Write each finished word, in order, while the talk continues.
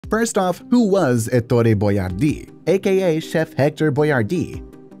First off, who was Ettore Boiardi, aka Chef Hector Boyardee?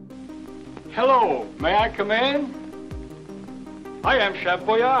 Hello, may I come in? I am Chef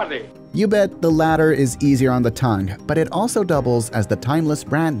Boyardee. You bet the latter is easier on the tongue, but it also doubles as the timeless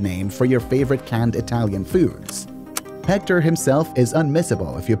brand name for your favorite canned Italian foods. Hector himself is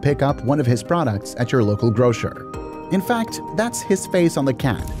unmissable if you pick up one of his products at your local grocer. In fact, that's his face on the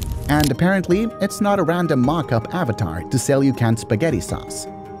can, and apparently it's not a random mock-up avatar to sell you canned spaghetti sauce.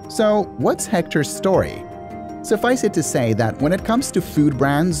 So what's Hector's story? Suffice it to say that when it comes to food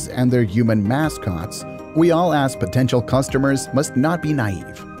brands and their human mascots, we all as potential customers must not be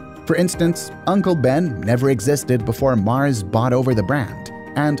naive. For instance, Uncle Ben never existed before Mars bought over the brand,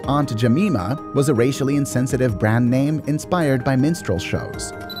 and Aunt Jemima was a racially insensitive brand name inspired by minstrel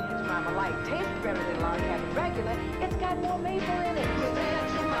shows.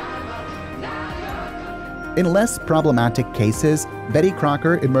 In less problematic cases, Betty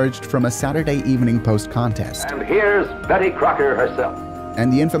Crocker emerged from a Saturday Evening Post contest. And here's Betty Crocker herself.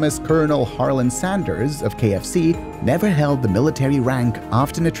 And the infamous Colonel Harlan Sanders of KFC never held the military rank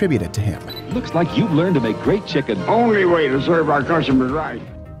often attributed to him. Looks like you've learned to make great chicken. Only way to serve our customers right.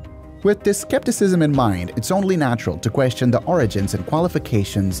 With this skepticism in mind, it's only natural to question the origins and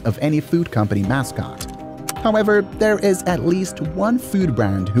qualifications of any food company mascot. However, there is at least one food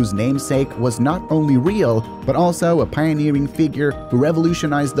brand whose namesake was not only real, but also a pioneering figure who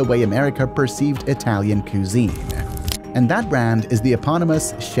revolutionized the way America perceived Italian cuisine. And that brand is the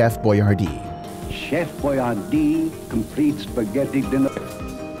eponymous Chef Boyardee. Chef Boyardee complete spaghetti dinner.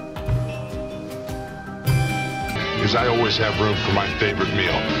 Because I always have room for my favorite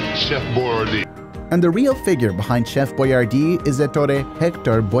meal, Chef Boyardee. And the real figure behind Chef Boyardee is Ettore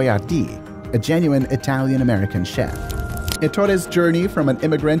Hector Boyardee, a genuine Italian-American chef. Ettore's journey from an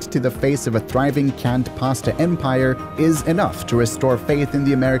immigrant to the face of a thriving canned pasta empire is enough to restore faith in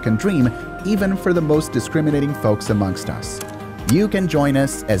the American dream, even for the most discriminating folks amongst us. You can join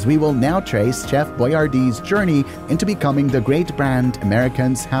us as we will now trace Chef Boyardee's journey into becoming the great brand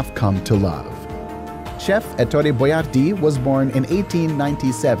Americans have come to love. Chef Ettore Boiardee was born in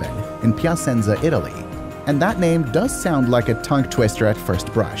 1897 in Piacenza, Italy, and that name does sound like a tongue twister at first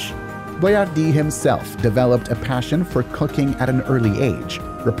brush. Boyardee himself developed a passion for cooking at an early age,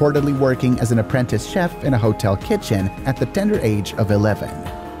 reportedly working as an apprentice chef in a hotel kitchen at the tender age of 11.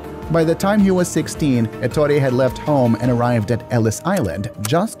 By the time he was 16, Ettore had left home and arrived at Ellis Island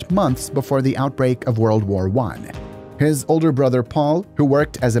just months before the outbreak of World War I. His older brother Paul, who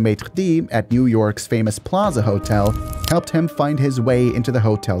worked as a maitre d' at New York's famous Plaza Hotel, helped him find his way into the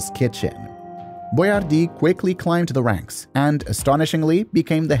hotel's kitchen. Boyardee quickly climbed the ranks and, astonishingly,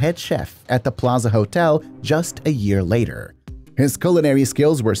 became the head chef at the Plaza Hotel just a year later. His culinary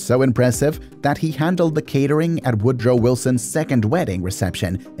skills were so impressive that he handled the catering at Woodrow Wilson's second wedding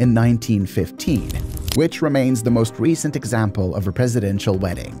reception in 1915, which remains the most recent example of a presidential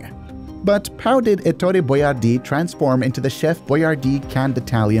wedding. But how did Ettore Boiardee transform into the Chef Boyardee canned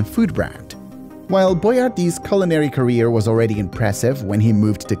Italian food brand? While Boyardee's culinary career was already impressive when he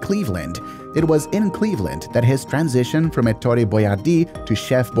moved to Cleveland, it was in Cleveland that his transition from Ettore Boiardee to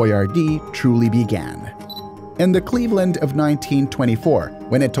Chef Boyardee truly began. In the Cleveland of 1924,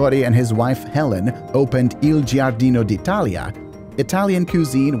 when Ettore and his wife Helen opened Il Giardino d'Italia, Italian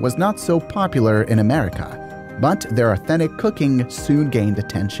cuisine was not so popular in America, but their authentic cooking soon gained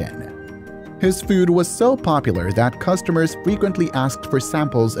attention. His food was so popular that customers frequently asked for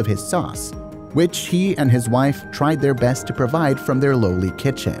samples of his sauce, which he and his wife tried their best to provide from their lowly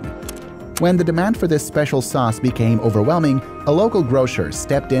kitchen. When the demand for this special sauce became overwhelming, a local grocer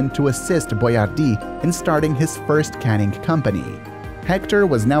stepped in to assist Boyardee in starting his first canning company. Hector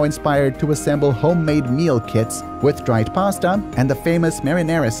was now inspired to assemble homemade meal kits with dried pasta and the famous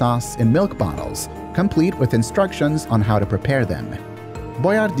marinara sauce in milk bottles, complete with instructions on how to prepare them.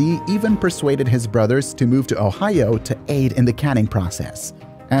 Boyardee even persuaded his brothers to move to Ohio to aid in the canning process,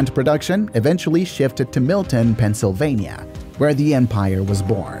 and production eventually shifted to Milton, Pennsylvania, where the empire was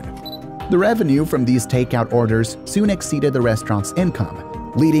born. The revenue from these takeout orders soon exceeded the restaurant's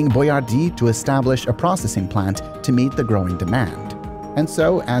income, leading Boyardee to establish a processing plant to meet the growing demand. And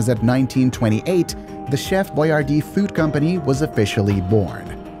so, as of 1928, the Chef Boyardee Food Company was officially born.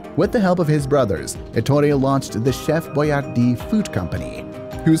 With the help of his brothers, Ettore launched the Chef Boyardee Food Company,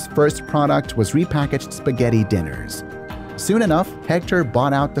 whose first product was repackaged spaghetti dinners. Soon enough, Hector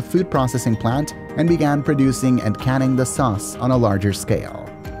bought out the food processing plant and began producing and canning the sauce on a larger scale.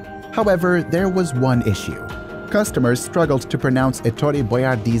 However, there was one issue. Customers struggled to pronounce Ettore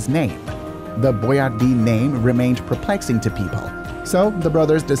Boiardee's name. The Boyardee name remained perplexing to people, so the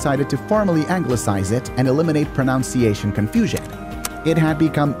brothers decided to formally anglicize it and eliminate pronunciation confusion. it had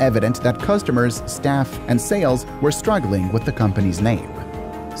become evident that customers, staff, and sales were struggling with the company's name.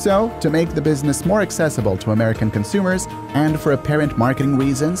 So, to make the business more accessible to American consumers and for apparent marketing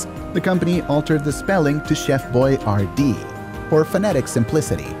reasons, the company altered the spelling to Chef Boyardee for phonetic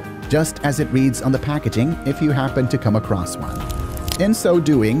simplicity, just as it reads on the packaging if you happen to come across one. In so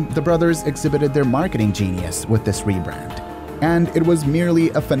doing, the brothers exhibited their marketing genius with this rebrand, and it was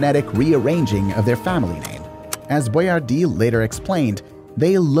merely a phonetic rearranging of their family name. As Boyardee later explained,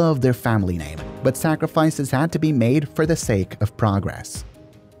 they loved their family name, but sacrifices had to be made for the sake of progress.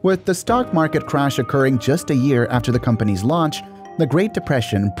 With the stock market crash occurring just a year after the company's launch, the Great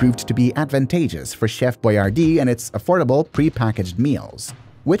Depression proved to be advantageous for Chef Boyardee and its affordable prepackaged meals,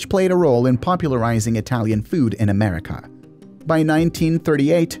 which played a role in popularizing Italian food in America. By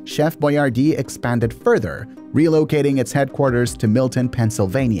 1938, Chef Boyardee expanded further, relocating its headquarters to Milton,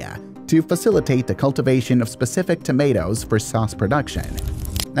 Pennsylvania, to facilitate the cultivation of specific tomatoes for sauce production.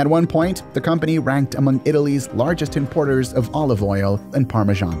 At one point, the company ranked among Italy's largest importers of olive oil and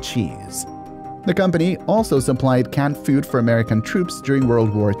Parmesan cheese. The company also supplied canned food for American troops during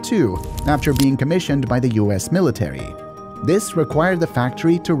World War II after being commissioned by the U.S. military. This required the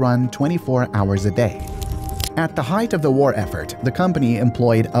factory to run 24 hours a day. At the height of the war effort, the company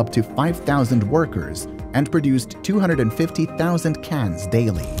employed up to 5,000 workers and produced 250,000 cans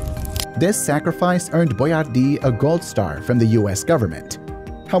daily. This sacrifice earned Boyardee a gold star from the U.S. government.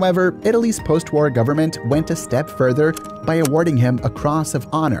 However, Italy's post-war government went a step further by awarding him a Cross of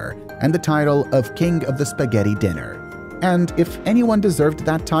Honor and the title of King of the Spaghetti Dinner. And if anyone deserved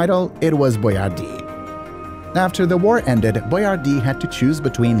that title, it was Boyardee. After the war ended, Boyardee had to choose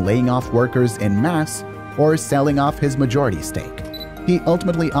between laying off workers en masse or selling off his majority stake. He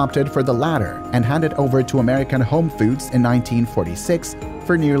ultimately opted for the latter and handed over to American Home Foods in 1946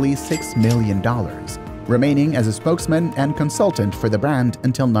 for nearly $6 million, remaining as a spokesman and consultant for the brand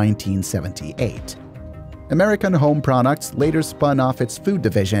until 1978. American Home Products later spun off its food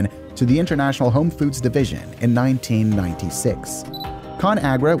division to the International Home Foods Division in 1996.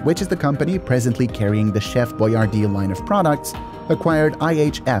 ConAgra, which is the company presently carrying the Chef Boyardee line of products, acquired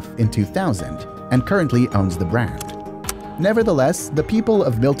IHF in 2000 and currently owns the brand. Nevertheless, the people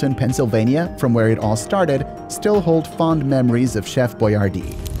of Milton, Pennsylvania, from where it all started, still hold fond memories of Chef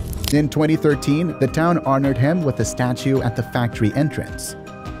Boyardee. In 2013, the town honored him with a statue at the factory entrance.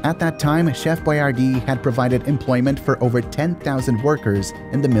 At that time, Chef Boyardee had provided employment for over 10,000 workers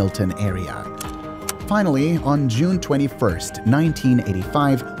in the Milton area. Finally, on June 21,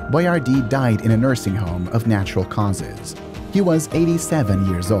 1985, Boyardee died in a nursing home of natural causes. He was 87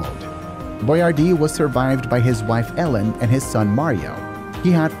 years old. Boyardee was survived by his wife Ellen and his son Mario.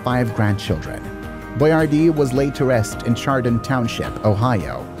 He had 5 grandchildren. Boyardee was laid to rest in Chardon Township,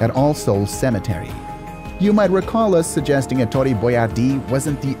 Ohio, at All Souls Cemetery. You might recall us suggesting Ettore Boiardi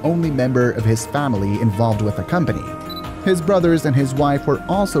wasn't the only member of his family involved with the company. His brothers and his wife were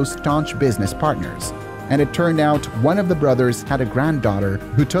also staunch business partners, and it turned out one of the brothers had a granddaughter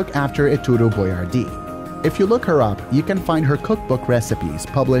who took after Ettore Boiardee. If you look her up, you can find her cookbook recipes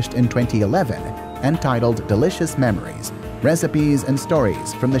published in 2011 entitled Delicious Memories, Recipes and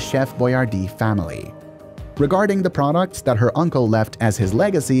Stories from the Chef Boyardee Family. Regarding the products that her uncle left as his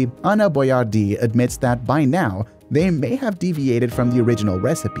legacy, Anna Boyardee admits that by now, they may have deviated from the original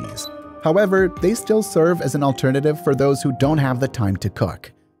recipes. However, they still serve as an alternative for those who don't have the time to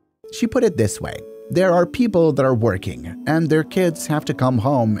cook. She put it this way: there are people that are working, and their kids have to come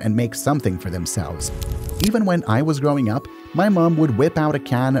home and make something for themselves. Even when I was growing up, my mom would whip out a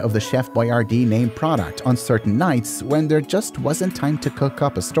can of the Chef Boyardee named product on certain nights when there just wasn't time to cook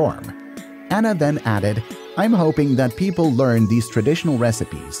up a storm. Anna then added, "I'm hoping that people learn these traditional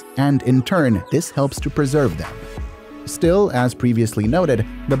recipes, and in turn, this helps to preserve them." Still, as previously noted,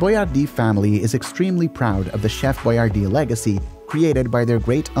 the Boyardee family is extremely proud of the Chef Boyardee legacy created by their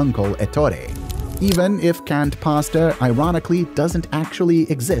great-uncle Ettore, even if canned pasta, ironically, doesn't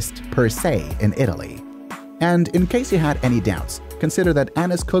actually exist per se in Italy. And in case you had any doubts, consider that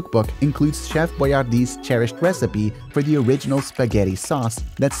Anna's cookbook includes Chef Boyardee's cherished recipe for the original spaghetti sauce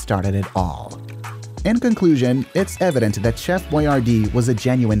that started it all. In conclusion, it's evident that Chef Boyardee was a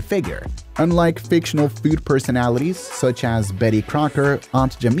genuine figure. Unlike fictional food personalities such as Betty Crocker,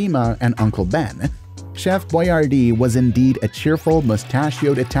 Aunt Jemima, and Uncle Ben, Chef Boyardee was indeed a cheerful,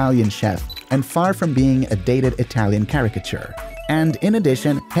 mustachioed Italian chef and far from being a dated Italian caricature. And in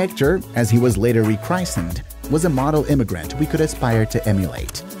addition, Hector, as he was later rechristened, was a model immigrant we could aspire to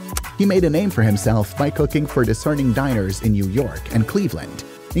emulate. He made a name for himself by cooking for discerning diners in New York and Cleveland,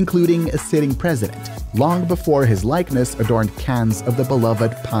 including a sitting president, long before his likeness adorned cans of the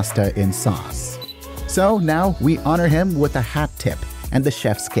beloved pasta in sauce. So now we honor him with a hat tip and the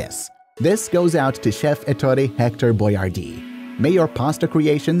chef's kiss. This goes out to Chef Ettore Hector Boyardee. May your pasta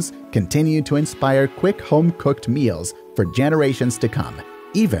creations continue to inspire quick home-cooked meals for generations to come,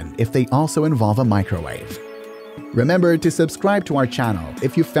 even if they also involve a microwave. Remember to subscribe to our channel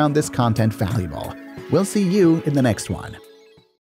if you found this content valuable. We'll see you in the next one.